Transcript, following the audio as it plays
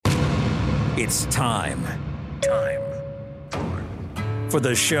It's time for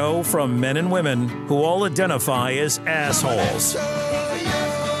the show from men and women who all identify as assholes.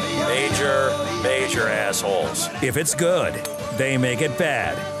 Major assholes. If it's good, they make it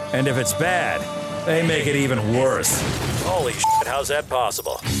bad. And if it's bad, they make it even worse. Holy shit, how's that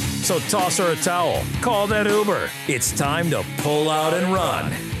possible? So toss her a towel, call that Uber. It's time to pull out and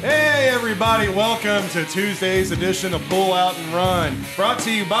run. Hey everybody, welcome to Tuesday's edition of Pull Out and Run. Brought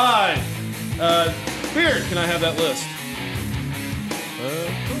to you by, Beard, can I have that list?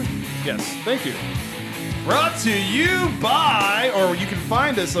 Yes, thank you. Brought to you by, or you can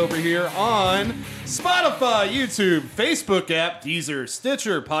find us over here on Spotify, YouTube, Facebook app, Deezer,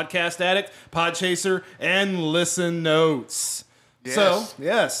 Stitcher, Podcast Addict, Podchaser, and Listen Notes.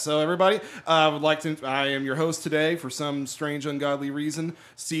 Yes. So everybody, I am your host today for some strange, ungodly reason.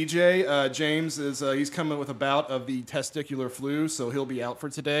 CJ, James he's coming with a bout of the testicular flu, so he'll be out for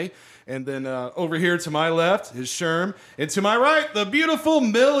today. And then over here to my left is Sherm, and to my right, the beautiful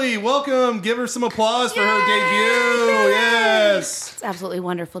Millie. Welcome. Give her some applause for her debut. Yes. It's absolutely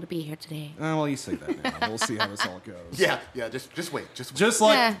wonderful to be here today. Well, you say that now. We'll see how this all goes. Yeah. Just wait. Just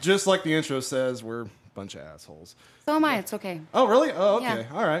like the intro says, we're a bunch of assholes. So am I. It's okay. Oh, really? Oh, okay.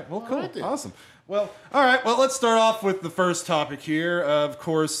 Yeah. All right. Well, cool. right then. Awesome. Well, all right. Well, let's start off with the first topic here. Of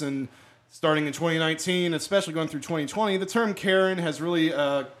course, starting in 2019, especially going through 2020, the term Karen has really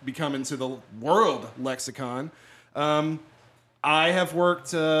become into the world lexicon. I have worked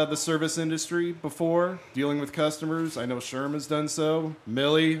the service industry before, dealing with customers. I know Sherm has done so.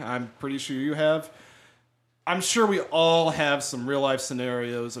 Millie, I'm pretty sure you have. I'm sure we all have some real-life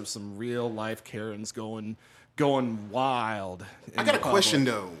scenarios of some real-life Karens going wild. I got a question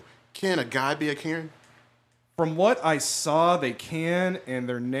though. Can a guy be a Karen? From what I saw, they can, and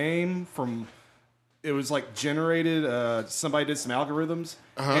their name it was like generated. Somebody did some algorithms.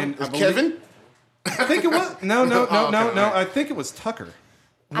 And Is Kevin? I think it was no. I think it was Tucker.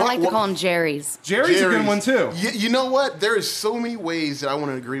 I like to call them Jerry's. Jerry's a good one too. You know what? There is so many ways that I want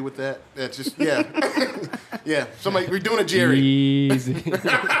to agree with that. That's just yeah. Somebody we're doing a Jerry. Easy.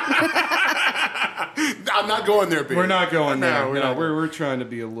 I'm not going there, baby. We're not going there. No, we're not. We're trying to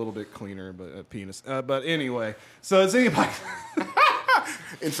be a little bit cleaner, but penis. But anyway, so is anybody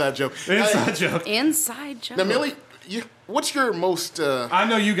Inside joke. inside joke? Inside joke. Now, Millie, what's your most? I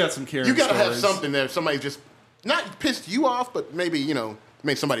know you got some Karen. You got to have stories. something there. Somebody just not pissed you off, but maybe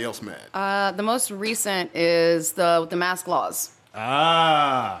made somebody else mad. The most recent is the mask laws.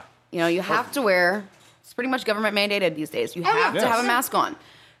 Ah. You have to wear. It's pretty much government mandated these days. You have to have a mask on,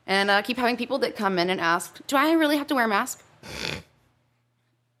 and keep having people that come in and ask, "Do I really have to wear a mask?"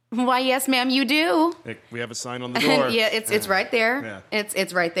 Why, yes, ma'am, you do. We have a sign on the door. Yeah, it's right there. Yeah.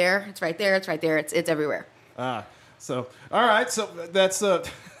 It's right there. It's right there. It's right there. It's everywhere. So all right. So that's so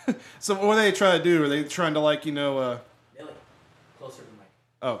what are they trying to do? Are they trying to Closer to the mic.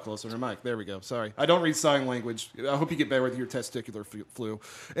 Oh, closer to the mic. There we go. Sorry. I don't read sign language. I hope you get better with your testicular flu.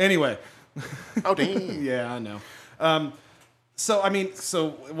 Anyway. Oh, dang. Yeah, I know. So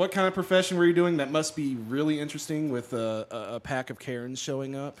what kind of profession were you doing? That must be really interesting with a pack of Karens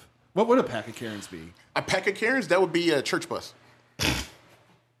showing up. What would a pack of Karens be? A pack of Karens? That would be a church bus.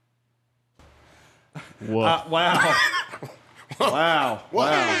 Wow. Wow.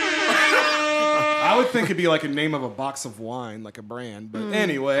 I would think it'd be like a name of a box of wine, like a brand. But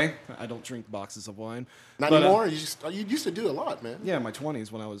anyway, I don't drink boxes of wine. Not anymore? You used to do a lot, man. Yeah, in my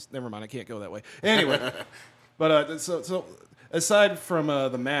 20s when I was... Never mind, I can't go that way. Anyway. But so aside from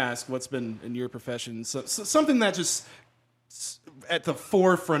the mask, what's been in your profession? So something that just at the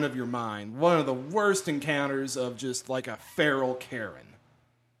forefront of your mind. One of the worst encounters of just like a feral Karen.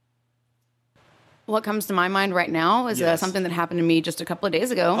 What comes to my mind right now is Yes. something that happened to me just a couple of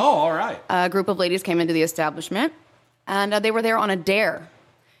days ago. Oh, all right. A group of ladies came into the establishment, and they were there on a dare.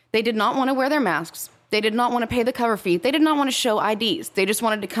 They did not want to wear their masks. They did not want to pay the cover fee. They did not want to show IDs. They just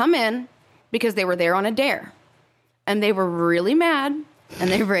wanted to come in because they were there on a dare. And they were really mad, and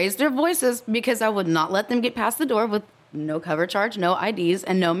they raised their voices because I would not let them get past the door with no cover charge, no IDs,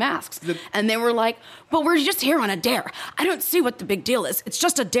 and no masks. And they were like, but we're just here on a dare. I don't see what the big deal is. It's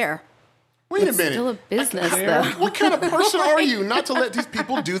just a dare. Wait a It's minute. still a business, though. What kind of person are you not to let these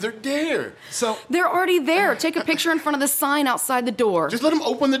people do their dare? So They're already there. Take a picture in front of the sign outside the door. Just let them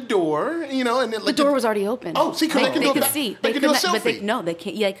open the door, and then The door was already open. Oh, see, 'cause they can they do could that. see. They can do a could not- but selfie. they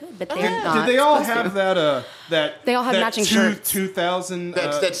can't. Yeah, they could, but they're not. did they all supposed have to. that? They all had that matching shirts. 2000.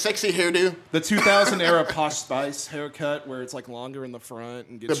 that sexy hairdo. The 2000 era Posh Spice haircut, where it's like longer in the front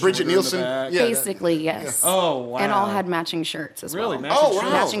and gets The Bridget shorter in Nielsen? the back. Yeah. Basically, yes. Oh wow. And all had matching shirts as Really? well. Matching Oh, wow.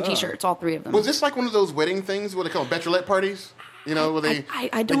 shirts? Matching Oh. T-shirts, all three of them. Was this like one of those wedding things? What they call bachelorette parties? You know, where they I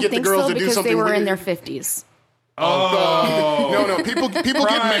they don't get the think girls so to do because something they were in weird. their 50s. No, people get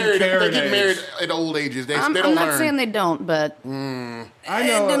married. Karen They get age. married at old ages. They I'm don't not learn. saying they don't, but I know.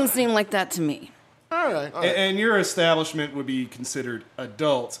 it didn't seem like that to me. All right. And your establishment would be considered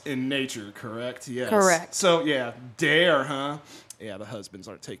adult in nature, correct? Yes. Correct. So, yeah, dare, huh? Yeah, the husbands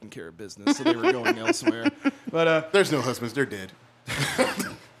aren't taking care of business, so they were going elsewhere. But There's no husbands. They're dead.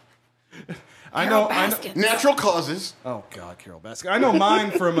 I know. Baskin. Natural causes. Oh God, Carol Baskin. I know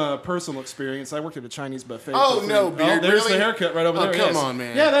mine from personal experience. I worked at a Chinese buffet. Oh, for no, free. Beard, there's really? the haircut right over Oh, there. come yes. on,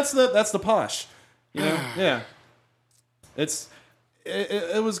 man. Yeah, that's the posh. You know, yeah.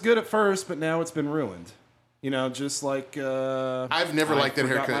 It was good at first, but now it's been ruined. You know, just like I've never liked that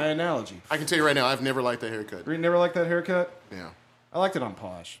forgot haircut. My analogy. I can tell you right now, I've never liked that haircut. You never liked that haircut? Yeah. I liked it on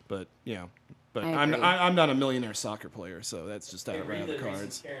posh, but you know, but I I'm agree. I'm not a millionaire soccer player, so that's just out of Read the the reasons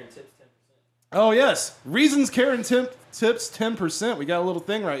cards. Karen tips 10%. Oh yes, reasons Karen tips 10%. We got a little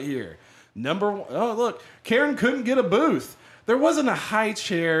thing right here. Number one. Oh look, Karen couldn't get a booth. There wasn't a high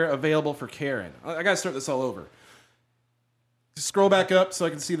chair available for Karen. I gotta start this all over. Scroll back up so I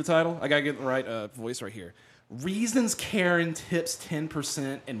can see the title. I gotta get the right voice right here. Reasons Karen tips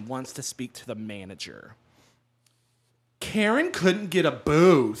 10% and wants to speak to the manager. Karen couldn't get a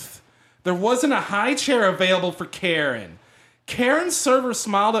booth. There wasn't a high chair available for Karen. Karen's server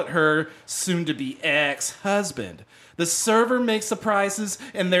smiled at her soon-to-be ex-husband. The server makes the prices,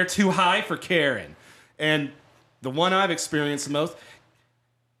 and they're too high for Karen. And the one I've experienced the most,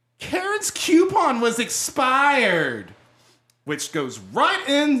 Karen's coupon was expired, which goes right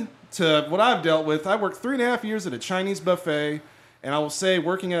into what I've dealt with. I worked 3.5 years at a Chinese buffet, and I will say,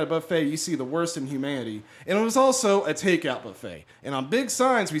 working at a buffet, you see the worst in humanity. And it was also a takeout buffet. And on big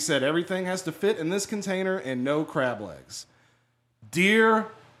signs, we said everything has to fit in this container and no crab legs. Dear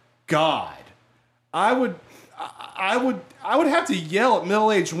God, I would have to yell at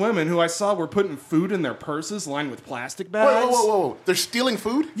middle-aged women who I saw were putting food in their purses lined with plastic bags. Whoa. They're stealing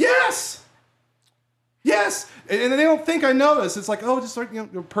food? Yes. Yes, and they don't think I notice. It's like, oh, just like, you know,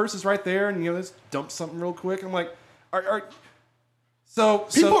 your purse is right there, and you know, just dump something real quick. I'm like, so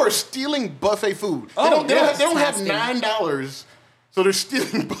People are stealing buffet food. Oh, They yes. don't have Nasty. $9, so they're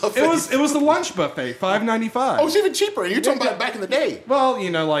stealing buffet. It was the lunch buffet, $5.95. Oh, it's even cheaper. And you're talking about back in the day. Well, you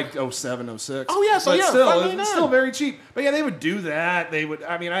know, like 07, 06. Oh, yeah, so but yeah, still, $5.99. it's still very cheap. But yeah, they would do that. They would.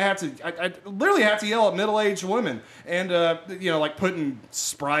 I mean, I literally have to yell at middle-aged women, and you know, like putting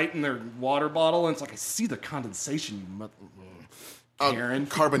Sprite in their water bottle, and it's like, I see the condensation, you mother. Karen,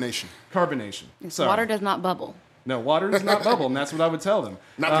 Carbonation. carbonation. Sorry. Water does not bubble No, water does not bubble, and that's what I would tell them.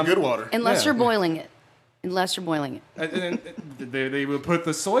 Not the good water. unless Yeah. you're boiling it. Unless you're boiling it. And they would put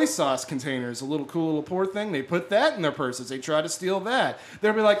the soy sauce containers, a little cool little pour thing. They put that in their purses. They try to steal that.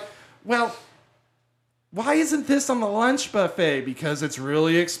 They'll be like, well, why isn't this on the lunch buffet? Because it's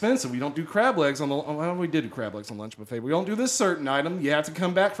really expensive. We don't do crab legs on the. Well, we did do crab legs on lunch buffet. We don't do this certain item. You have to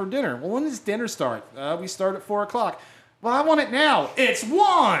come back for dinner. Well, when does dinner start? We start at 4:00. Well, I want it now. It's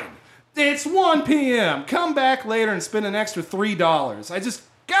 1. It's 1 p.m. Come back later and spend an extra $3.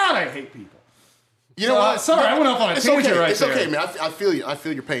 I hate people. You know what? Sorry, I went off on a tangent okay. right It's there. okay, man. I feel you. I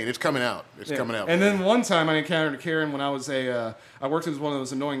feel your pain. It's coming out. It's Yeah. coming out. And then one time I encountered a Karen when I was I worked as one of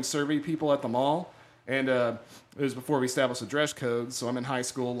those annoying survey people at the mall, and it was before we established a dress code. So I'm in high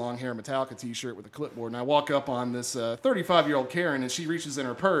school, long hair, Metallica T-shirt with a clipboard, and I walk up on this 35-year-old Karen, and she reaches in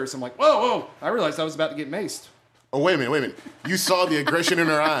her purse. I'm like, whoa! I realized I was about to get maced. Oh, wait a minute. You saw the aggression in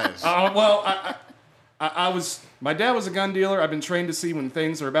her eyes. Well, I was. My dad was a gun dealer. I've been trained to see when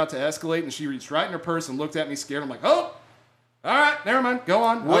things are about to escalate, and she reached right in her purse and looked at me scared. I'm like, oh, all right, never mind. Go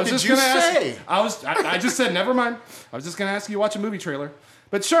on. What I was did just you gonna say? I just said, never mind. I was just going to ask you to watch a movie trailer.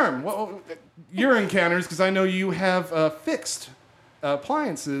 But Sherm, your encounters, because I know you have fixed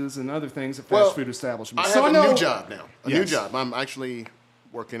appliances and other things at fast food establishments. I So have know, a new job now. A new Yes. job. I'm actually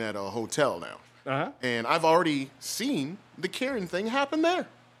working at a hotel now. Uh-huh. And I've already seen the Karen thing happen there.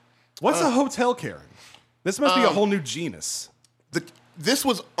 What's a hotel Karen? This must be a whole new genus. This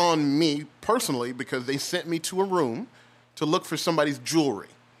was on me personally because they sent me to a room to look for somebody's jewelry.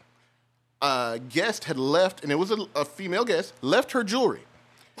 A guest had left, and it was a female guest, left her jewelry.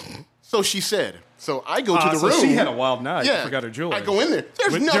 So she said. So I go to the so room. she had a wild night. Yeah. Forgot her jewelry. I go in there.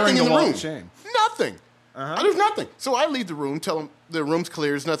 There's During nothing the in the walk room. of shame. Nothing. There's nothing. So I leave the room, tell them the room's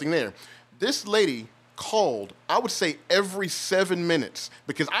clear, there's nothing there. This lady called, I would say every 7 minutes,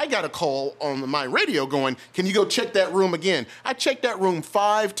 because I got a call on my radio going, can you go check that room again? I checked that room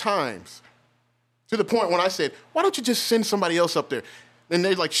 5 times to the point when I said, why don't you just send somebody else up there? And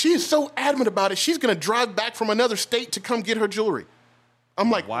they're like, she is so adamant about it, she's going to drive back from another state to come get her jewelry.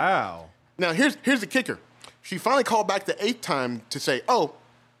 I'm like, Wow. now here's the kicker. She finally called back the 8th time to say, "Oh,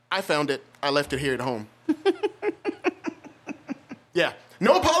 I found it. I left it here at home." Yeah.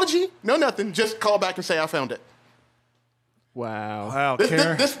 No apology, no nothing. Just call back and say, "I found it." Wow. Wow,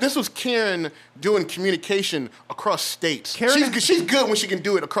 Karen. This was Karen doing communication across states. Karen- She's good when she can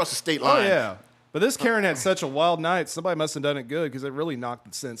do it across the state line. Oh, yeah. But this Karen had such a wild night. Somebody must have done it good because it really knocked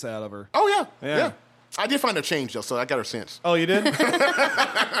the sense out of her. Oh, yeah. Yeah. Yeah. I did find her change, though, so I got her sense. Oh, you did?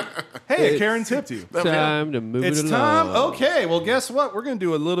 Hey, Karen tipped you. Time to move It's it time. along. Okay, well, guess what? We're going to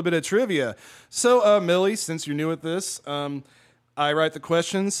do a little bit of trivia. So, Millie, since you're new at this, I write the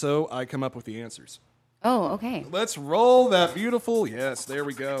questions, so I come up with the answers. Oh, okay. Let's roll that beautiful. Yes, there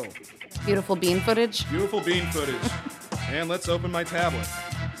we go. Beautiful bean footage. Beautiful bean footage. And let's open my tablet.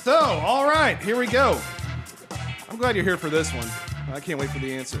 So, all right, here we go. I'm glad you're here for this one. I can't wait for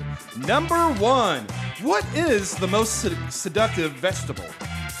the answer. Number 1. What is the most seductive vegetable?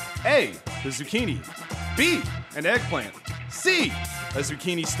 A, the zucchini. B, an eggplant. C, a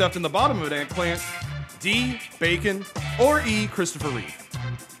zucchini stuffed in the bottom of an eggplant. D, bacon. Or E, Christopher Reeve.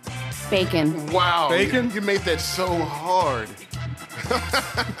 Bacon. Wow. Bacon? You made that so hard.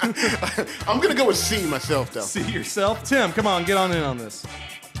 I'm going to go with C myself, though. See yourself. Tim, come on, get on in on this.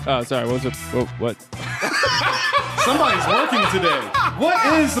 Oh, sorry. What was it? What? Somebody's working today. What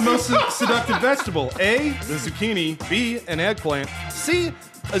is the most seductive vegetable? A, the zucchini. B, an eggplant. C,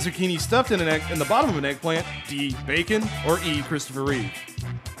 a zucchini stuffed in the bottom of an eggplant. D, bacon. Or E, Christopher Reeve.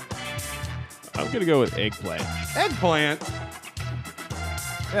 I'm going to go with eggplant. Eggplant?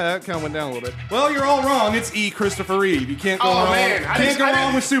 Yeah, that kind of went down a little bit. Well, you're all wrong. It's E, Christopher Reeve. You can't go Oh, wrong. man. Can't go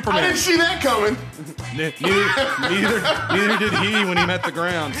wrong with Superman. I didn't see that coming. Neither did he when he met the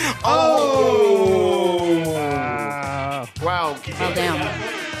ground. Oh! Wow. Oh, damn.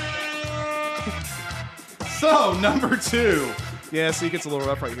 So, number 2. Yeah, see, it gets a little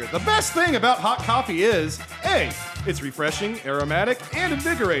rough right here. The best thing about hot coffee is A, it's refreshing, aromatic, and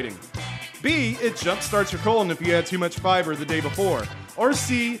invigorating. B, it jumpstarts your colon if you had too much fiber the day before. Or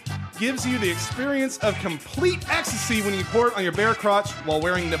C, gives you the experience of complete ecstasy when you pour it on your bare crotch while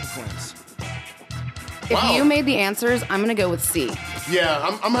wearing nipple clamps. If Wow. you made the answers, I'm going to go with C.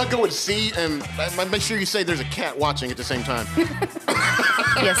 Yeah, I'm going to go with C, and make sure you say there's a cat watching at the same time.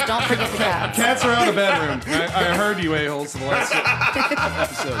 Yes, don't forget the cats. Cats are out of the bedroom. I heard you a-holes in the last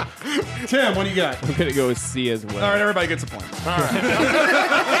episode. Tim, what do you got? I'm going to go with C as well. All right, everybody gets a point.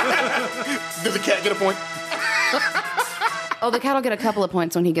 Does the cat get a point? Oh, the cat will get a couple of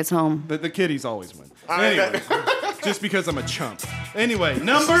points when he gets home. The kitties always win. right, Anyway, just because I'm a chump. Anyway,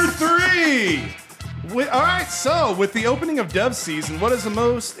 number 3. All right, so with the opening of dove season, what is the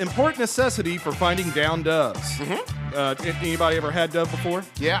most important necessity for finding down doves? Anybody ever had dove before?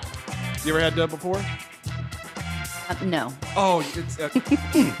 Yeah. You ever had dove before? No. Oh, it's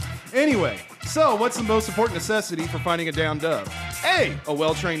anyway. So, what's the most important necessity for finding a down dove? A, a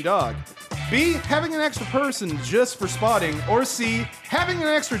well-trained dog. B, having an extra person just for spotting. Or C, having an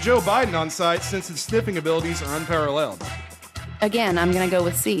extra Joe Biden on site since his sniffing abilities are unparalleled. Again, I'm going to go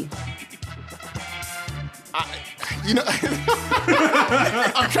with C. You know,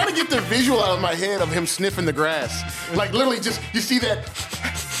 I'm trying to get the visual out of my head of him sniffing the grass. Like, literally just, you see that,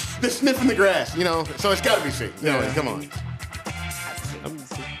 the sniffing the grass, you know? So it's got to be C. No, Yeah. come on. I'm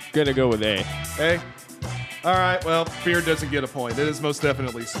going to go with A. Hey? All right, well, fear doesn't get a point. It is most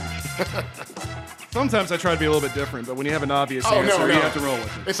definitely C. Sometimes I try to be a little bit different, but when you have an obvious answer, you have to roll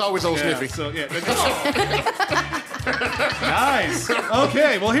with it. It's always old Yeah, Sniffy. so, yeah. Nice.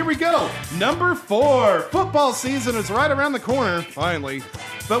 Okay, well, here we go. Number 4. Football season is right around the corner, finally.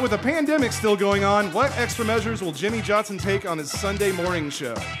 But with the pandemic still going on, what extra measures will Jimmy Johnson take on his Sunday morning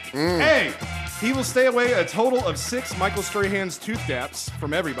show? A, he will stay away a total of 6 Michael Strahan's tooth gaps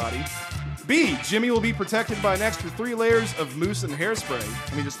from everybody. B, Jimmy will be protected by an extra 3 layers of mousse and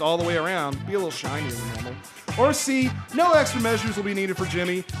hairspray. I mean, just all the way around. Be a little shinier than normal. Or C, no extra measures will be needed for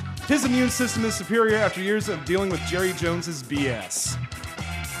Jimmy. His immune system is superior after years of dealing with Jerry Jones's BS.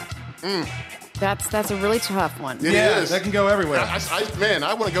 That's a really tough one. It Yeah, is. that can go everywhere.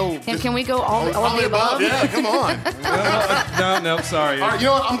 I want to go. Can we go all the above? Yeah, come on. No, sorry. All right, you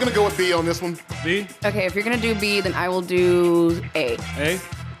know what? I'm going to go with B on this one. B, Okay, if you're going to do B, then I will do A. A,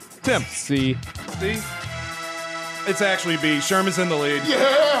 Tim, C. C. It's actually B. Sherman's in the lead.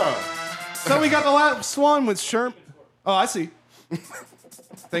 Yeah. So we got the last one with Sherm. Oh, I see.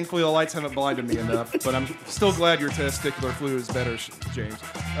 Thankfully, the lights haven't blinded me enough, but I'm still glad your testicular fluid is better, James.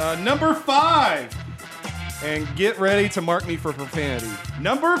 Number 5. And get ready to mark me for profanity.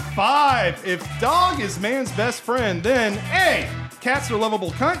 Number 5. If dog is man's best friend, then A, cats are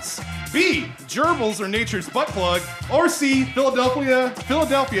lovable cunts. B, gerbils are nature's butt plug. Or C,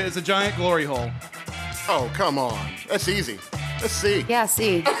 Philadelphia is a giant glory hole. Oh, come on. That's easy. Let's see. Yeah,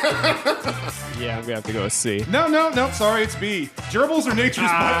 see. Yeah, I'm gonna have to go with C. No, sorry, it's B. Gerbils are nature's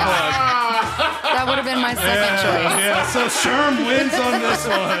butt plug. That would have been my second choice. Yeah, so Sherm wins on this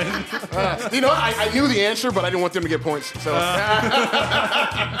one. You know, I knew the answer, but I didn't want them to get points. So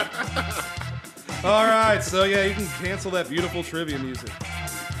All right, so yeah, you can cancel that beautiful trivia music.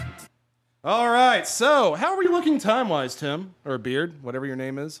 All right, so how are we looking time-wise, Tim? Or Beard, whatever your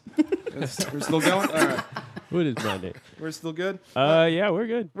name is. We're still going? All right. What is my name? We're still good? Yeah, we're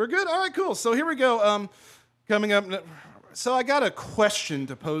good. We're good? All right, cool. So here we go. Coming up, so I got a question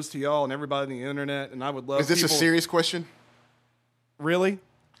to pose to y'all and everybody on the internet, and I would love is this people... a serious question? Really?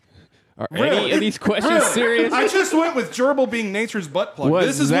 Are any of these questions serious? I just went with gerbil being nature's butt plug. Was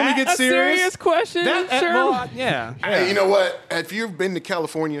This is when we that get a serious. serious question? Sure. Well, yeah. Hey, you know what? If you've been to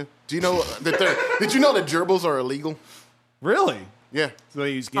California, do you know that did you know that gerbils are illegal? Really? Yeah. So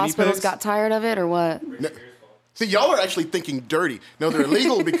they use guinea Hospitals pigs? got tired of it or what? See, y'all are actually thinking dirty. No, they're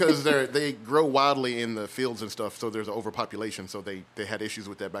illegal because they grow wildly in the fields and stuff, so there's an overpopulation, so they had issues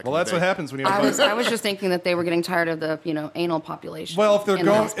with that back Well, in the that's day. what happens when you have I was just thinking that they were getting tired of the anal population. Well, if they're in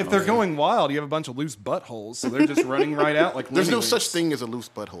the going hospitals. wild, you have a bunch of loose buttholes, so they're just running right out like There's no loony such loons. thing as a loose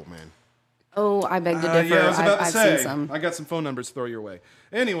butthole, man. Oh, I beg to differ. Yeah, I was about to I've say. seen some. I got some phone numbers to throw your way.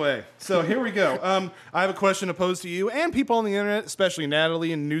 Anyway, so here we go. I have a question to pose to you and people on the internet, especially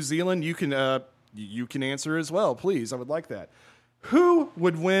Natalie in New Zealand. You can answer as well, please. I would like that. Who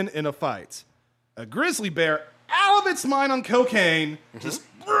would win in a fight? A grizzly bear out of its mind on cocaine, just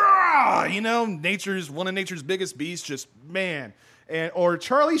one of nature's biggest beasts, just man, or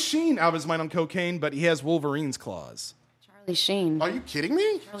Charlie Sheen out of his mind on cocaine, but he has Wolverine's claws. Charlie Sheen. Are you kidding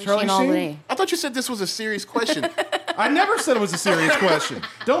me? Charlie Sheen all Sheen? day. I thought you said this was a serious question. I never said it was a serious question.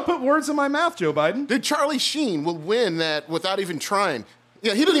 Don't put words in my mouth, Joe Biden. Did Charlie Sheen will win that without even trying?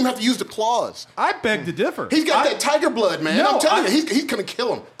 Yeah, he doesn't even have to use the claws. I beg to differ. He's got that tiger blood, man. No, I'm telling you, he's gonna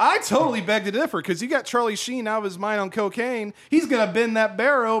kill him. I totally beg to differ because you got Charlie Sheen out of his mind on cocaine. He's gonna bend that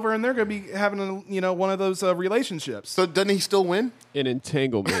bear over, and they're gonna be having one of those relationships. So doesn't he still win? An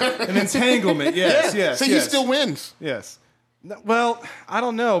entanglement. An entanglement. Yes, yes. See, yes. he still wins. Yes. No, well, I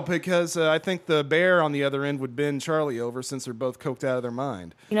don't know because I think the bear on the other end would bend Charlie over since they're both coked out of their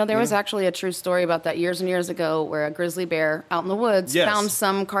mind. There was actually a true story about that years and years ago where a grizzly bear out in the woods Yes. found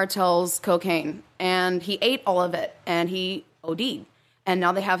some cartel's cocaine and he ate all of it and he OD'd. And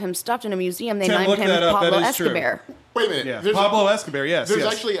now they have him stuffed in a museum. They Tim, named look him that up. That Pablo is true. Escobar. Wait a minute. Yeah, There's Pablo Escobar. Yes, There's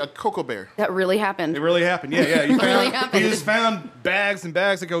yes. actually a cocoa bear. That really happened. It really happened. Yeah. He, really happened. He just found bags and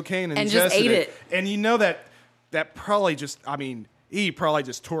bags of cocaine and just ingested ate it. And you know that probably just, he probably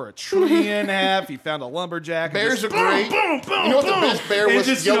just tore a tree in half. He found a lumberjack. and Bears just are great. Boom, boom, You know what the boom. best bear And was?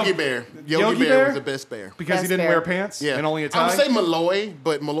 just, Yogi Bear. Yogi Bear was the best bear. Because he Best didn't bear. wear pants Yeah. and only a I tie? would say Malloy,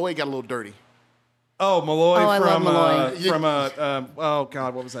 but Malloy got a little dirty. Oh, Malloy Oh, I love from Malloy. oh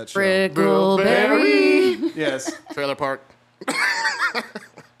God, what was that show? Brickleberry. Yes, Trailer Park.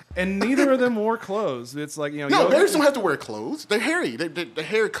 and neither of them wore clothes. It's like No, Yogi- bears don't have to wear clothes. They're hairy. The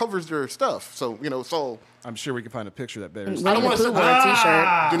hair covers their stuff. So, it's all... I'm sure we can find a picture of that bears. I don't Winnie want the to Pooh say... wore a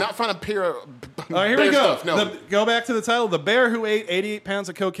t-shirt. Do not find a pair of All right, here bear we go. stuff. No. Go back to the title. The bear who ate 88 pounds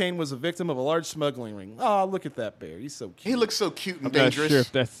of cocaine was a victim of a large smuggling ring. Oh, look at that bear. He's so cute. He looks so cute and I'm not dangerous. sure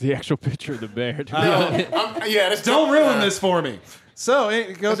if that's the actual picture of the bear. to be honest. Yeah, that's Don't ruin this for me. So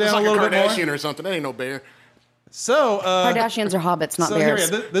go It's down like a little bit Kardashian more. or something. That ain't no bear. So Kardashians are hobbits, not So here bears.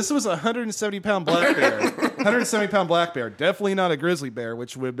 we go. This was a 170-pound black bear. 170-pound black bear. Definitely not a grizzly bear,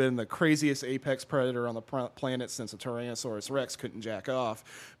 which would have been the craziest apex predator on the planet since a Tyrannosaurus Rex couldn't jack off.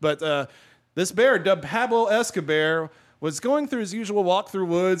 But this bear, dubbed Pablo Escobar, was going through his usual walk through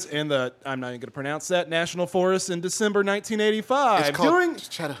woods in the, I'm not even going to pronounce that, National Forest in December 1985. It's called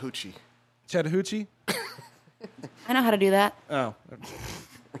Chattahoochee. Chattahoochee? I know how to do that. Oh.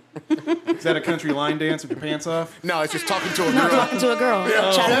 Is that a country line dance with your pants off? No, it's just talking to a Not girl. talking to a girl.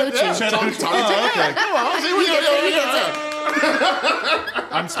 Chattahoochee.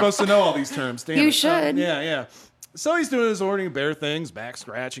 I'm supposed to know all these terms. Damn You it. should. Yeah. So he's doing his ordinary bear things, back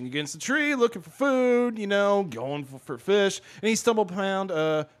scratching against the tree, looking for food, going for fish. And he stumbled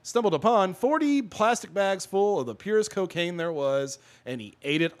upon 40 plastic bags full of the purest cocaine there was, and he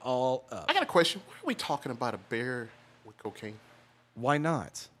ate it all up. I got a question. Why are we talking about a bear with cocaine? Why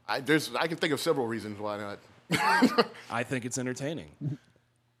not? I can think of several reasons why not. I think it's entertaining.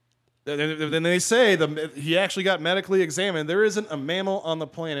 Then they say he actually got medically examined. There isn't a mammal on the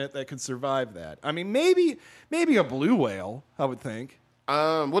planet that could survive that. I mean, maybe a blue whale, I would think.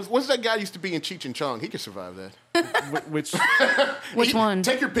 What's that guy used to be in Cheech and Chong? He could survive that. Which one?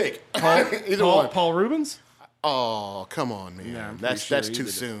 Take your pick. Either one. Paul Rubens? Oh, come on, man. Yeah, I'm that's pretty sure too he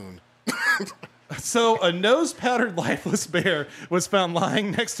did soon. So a nose-powdered lifeless bear was found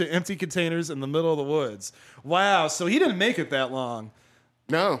lying next to empty containers in the middle of the woods. Wow, so he didn't make it that long.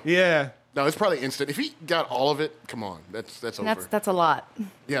 No. Yeah. No, it's probably instant. If he got all of it, come on. That's over. That's a lot.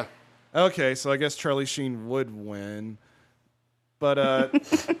 Yeah. Okay, so I guess Charlie Sheen would win. But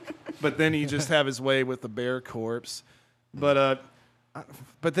but then he just have his way with the bear corpse. But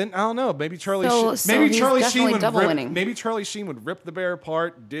then I don't know. Maybe Charlie So maybe he's Charlie definitely Sheen would double rip, winning. maybe Charlie Sheen would rip the bear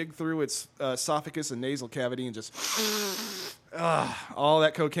apart, dig through its esophagus and nasal cavity, and just all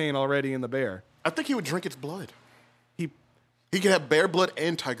that cocaine already in the bear. I think he would drink its blood. He He could have bear blood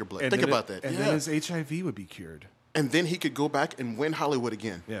and tiger blood. Think about that. And Yeah. then his HIV would be cured. And then he could go back and win Hollywood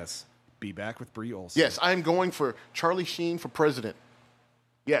again. Yes. Be back with Brie Olson. Yes, I am going for Charlie Sheen for president.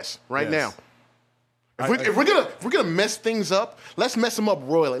 Yes, right Yes. now. If we're gonna mess things up, let's mess them up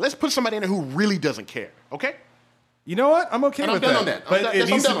royally. Let's put somebody in there who really doesn't care. Okay? You know what? I'm okay And I'm with done that. on that. But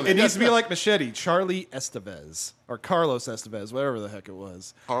I'm done on that. it needs to be Yes. like Machete, Charlie Estevez or Carlos Estevez, whatever the heck it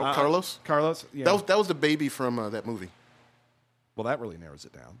was. Carlos? Carlos. Yeah. That was the baby from that movie. Well, that really narrows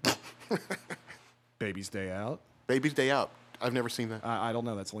it down. Baby's Day Out. Baby's Day Out. I've never seen that. I don't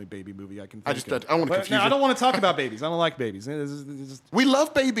know. That's the only baby movie I can think I just of. I want to But, confuse no, you. I don't want to talk about babies. I don't like babies. It's just, We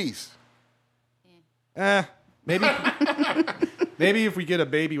love babies. maybe maybe if we get a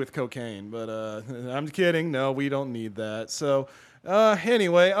baby with cocaine, but I'm kidding. No, we don't need that. So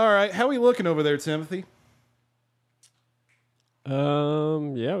anyway, all right. How are we looking over there, Timothy?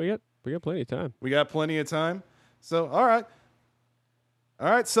 Yeah, we got plenty of time. We got plenty of time. So all right.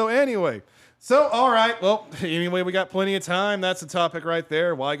 So anyway. All right. Well, anyway, we got plenty of time. That's the topic right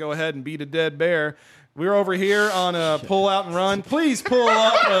there. Why go ahead and beat a dead bear? We're over here on a pull out and run. Please pull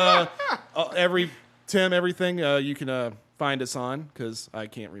up everything you can find us on, because I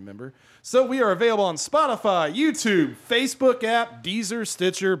can't remember. So we are available on Spotify, YouTube, Facebook app, Deezer,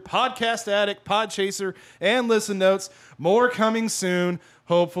 Stitcher, Podcast Addict, Podchaser, and Listen Notes. More coming soon,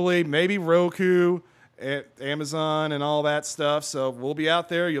 hopefully. Maybe Roku, Amazon, and all that stuff. So we'll be out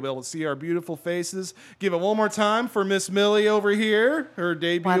there. You'll be able to see our beautiful faces. Give it one more time for Miss Millie over here, her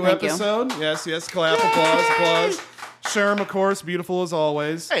debut Why, thank you. episode. Yes, clap, applause. Sherm, of course, beautiful as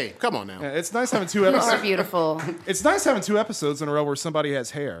always. Hey, come on now. Yeah, it's nice having two You episodes. are beautiful. It's nice having 2 episodes in a row where somebody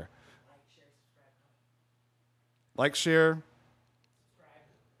has hair. Like, share.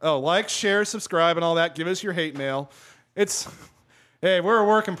 Oh, like, share, subscribe, and all that. Give us your hate mail. Hey, we're a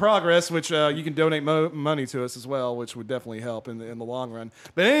work in progress, which you can donate money to us as well, which would definitely help in the long run.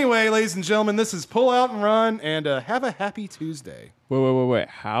 But anyway, ladies and gentlemen, this is Pull Out and Run, and have a happy Tuesday. Wait.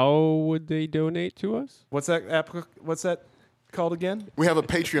 How would they donate to us? What's that called again? We have a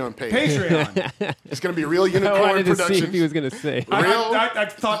Patreon page. Patreon. It's going to be Real I Unicorn wanted to see Productions. if he was going to say. I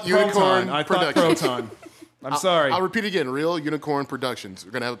thought Unicorn Proton. I thought Productions. Proton. I'm sorry. I'll repeat again. Real Unicorn Productions.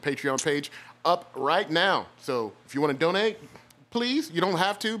 We're going to have a Patreon page up right now. So if you want to donate, please. You don't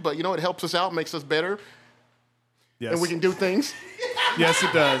have to, but you know, it helps us out, makes us better, Yes. and we can do things. Yes,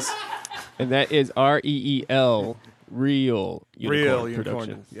 it does. And that is REEL, Real Real Unicorn Unicorn.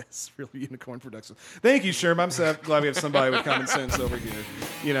 Productions. Yes, Real Unicorn Productions. Thank you, Sherm. I'm so glad we have somebody with common sense over here,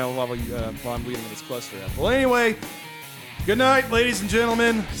 while I'm leading this cluster out. Well, anyway, good night, ladies and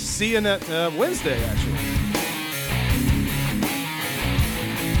gentlemen. See you next Wednesday, actually.